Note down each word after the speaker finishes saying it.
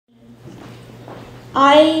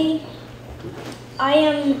I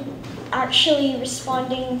am actually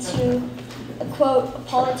responding to a quote a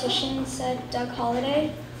politician said, Doug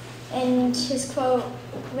Holyday, and his quote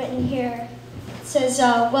written here says,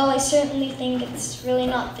 well, I certainly think it's really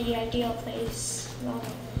not the ideal place. No.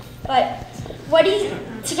 But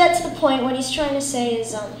to get to the point, what he's trying to say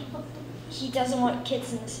is he doesn't want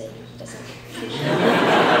kids in the city. He doesn't appreciate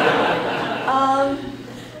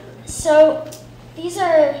it. So these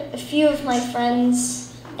are a few of my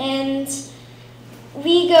friends, and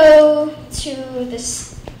we go to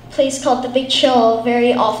this place called the Big Chill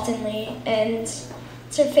very oftenly, and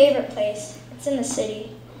it's our favorite place. It's in the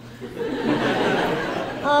city.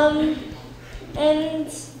 And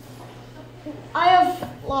I have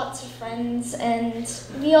lots of friends, and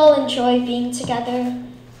we all enjoy being together.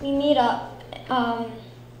 We meet up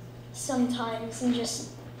sometimes and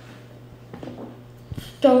just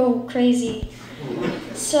go crazy.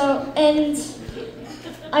 So, and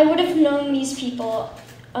I would have known these people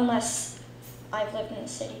unless I've lived in the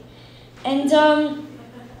city. And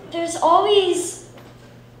there's always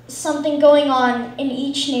something going on in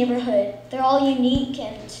each neighborhood. They're all unique,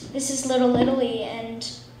 and this is Little Italy and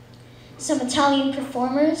some Italian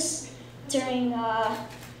performers during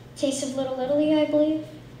Taste of Little Italy, I believe.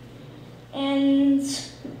 And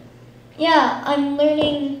yeah, I'm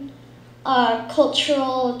learning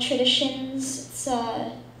cultural traditions. It's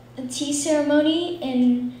a tea ceremony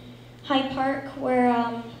in Hyde Park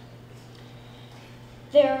where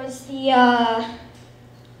there was the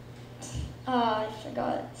I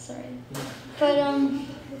forgot, sorry. But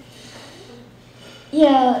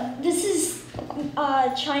yeah, this is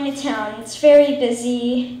Chinatown. It's very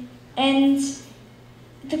busy, and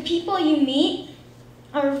the people you meet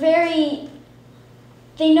are they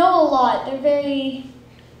know a lot.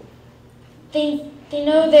 They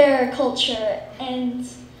know their culture, and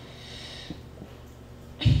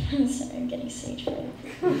I'm sorry, I'm getting stage fright.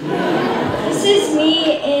 This is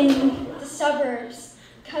me in the suburbs,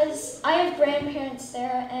 because I have grandparents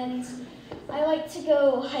there, and I like to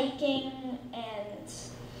go hiking, and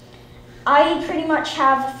I pretty much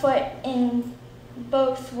have a foot in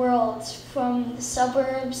both worlds, from the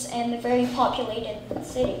suburbs and the very populated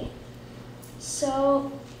city.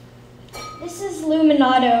 So this is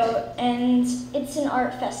Luminato, and it's an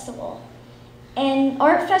art festival. And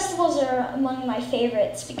art festivals are among my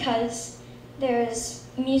favorites because there's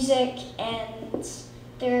music and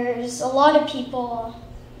there's a lot of people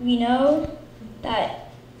we know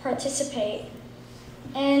that participate.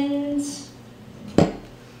 And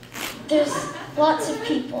there's lots of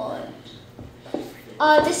people.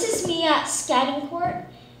 This is me at Scatting Court,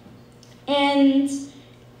 and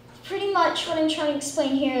pretty much what I'm trying to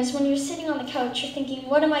explain here is when you're sitting on the couch, you're thinking,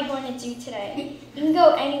 what am I going to do today? You can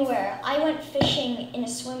go anywhere. I went fishing in a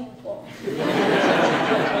swimming pool,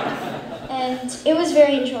 and it was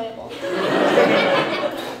very enjoyable.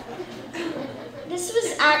 This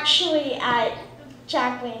was actually at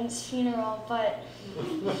Jacqueline's funeral, but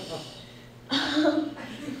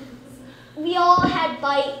we all had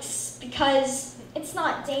bikes because it's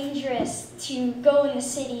not dangerous to go in the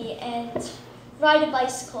city and ride a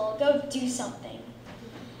bicycle, go do something.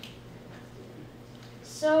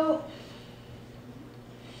 So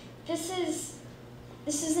this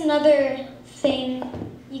is another thing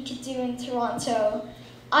you could do in Toronto.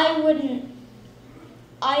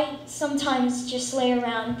 I sometimes just lay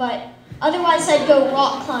around, but otherwise I'd go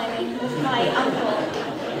rock climbing with my uncle.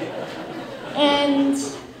 And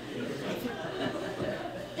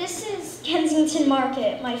this is Kensington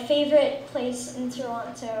Market, my favorite place in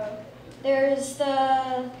Toronto. There's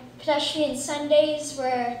the pedestrian Sundays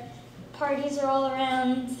where parties are all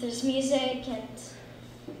around, there's music, and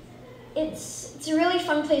it's a really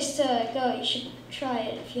fun place to go. You should try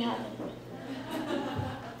it if you haven't.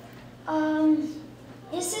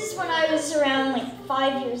 This is when I was around like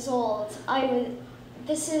 5 years old.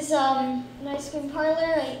 This is an ice cream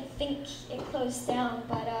parlor. I think it closed down,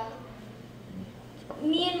 but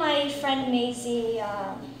me and my friend Maisie,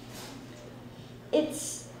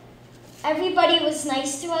 everybody was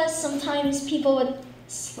nice to us. Sometimes people would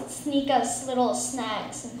sneak us little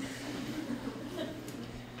snacks.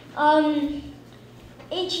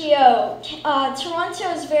 AGO, Toronto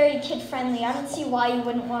is very kid-friendly. I don't see why you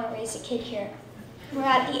wouldn't want to raise a kid here. We're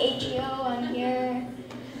at the AGO, I'm here.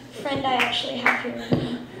 Friend I actually have here with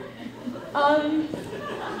me.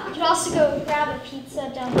 You could also go grab a pizza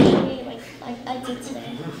down the street like I did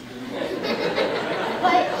today.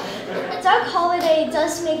 But Doug Holyday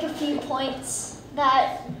does make a few points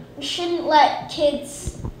that we shouldn't let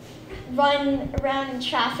kids run around in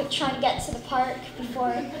traffic trying to get to the park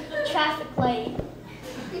before traffic light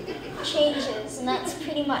changes. and that's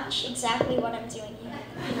pretty much exactly what I'm doing here.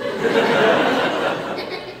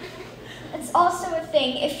 It's also a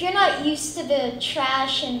thing, if you're not used to the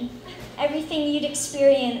trash and everything you'd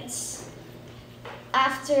experience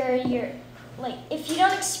after if you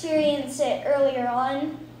don't experience it earlier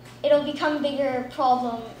on, it'll become a bigger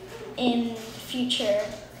problem in the future,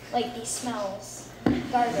 like these smells,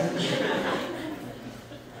 garbage.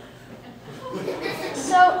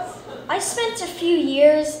 So, I spent a few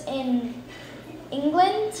years in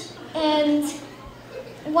England, and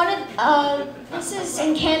this is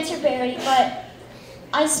in Canterbury, but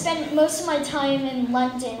I spent most of my time in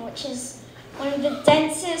London, which is one of the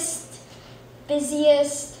densest,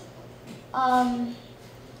 busiest,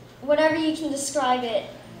 whatever you can describe it,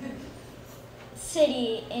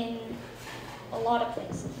 city in a lot of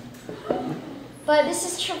places. But this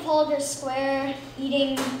is Trafalgar Square,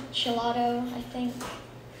 eating gelato, I think.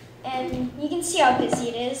 And you can see how busy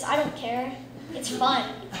it is. I don't care. It's fun.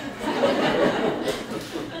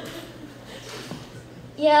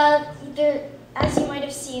 Yeah, as you might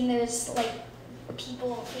have seen, there's like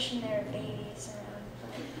people pushing their babies around.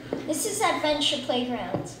 But this is Adventure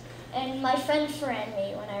Playground, and my friend ran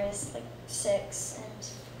me when I was like 6.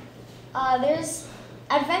 And there's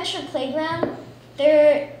Adventure Playground.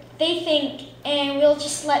 They think, and we'll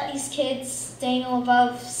just let these kids dangle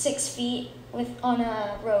above 6 feet on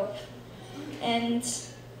a rope. And,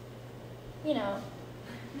 you know,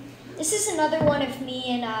 this is another one of me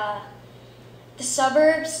in the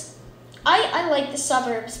suburbs. I like the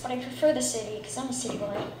suburbs, but I prefer the city because I'm a city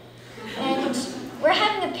boy. And we're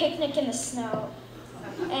having a picnic in the snow.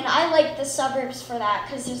 And I like the suburbs for that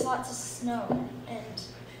because there's lots of snow. And,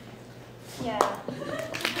 yeah.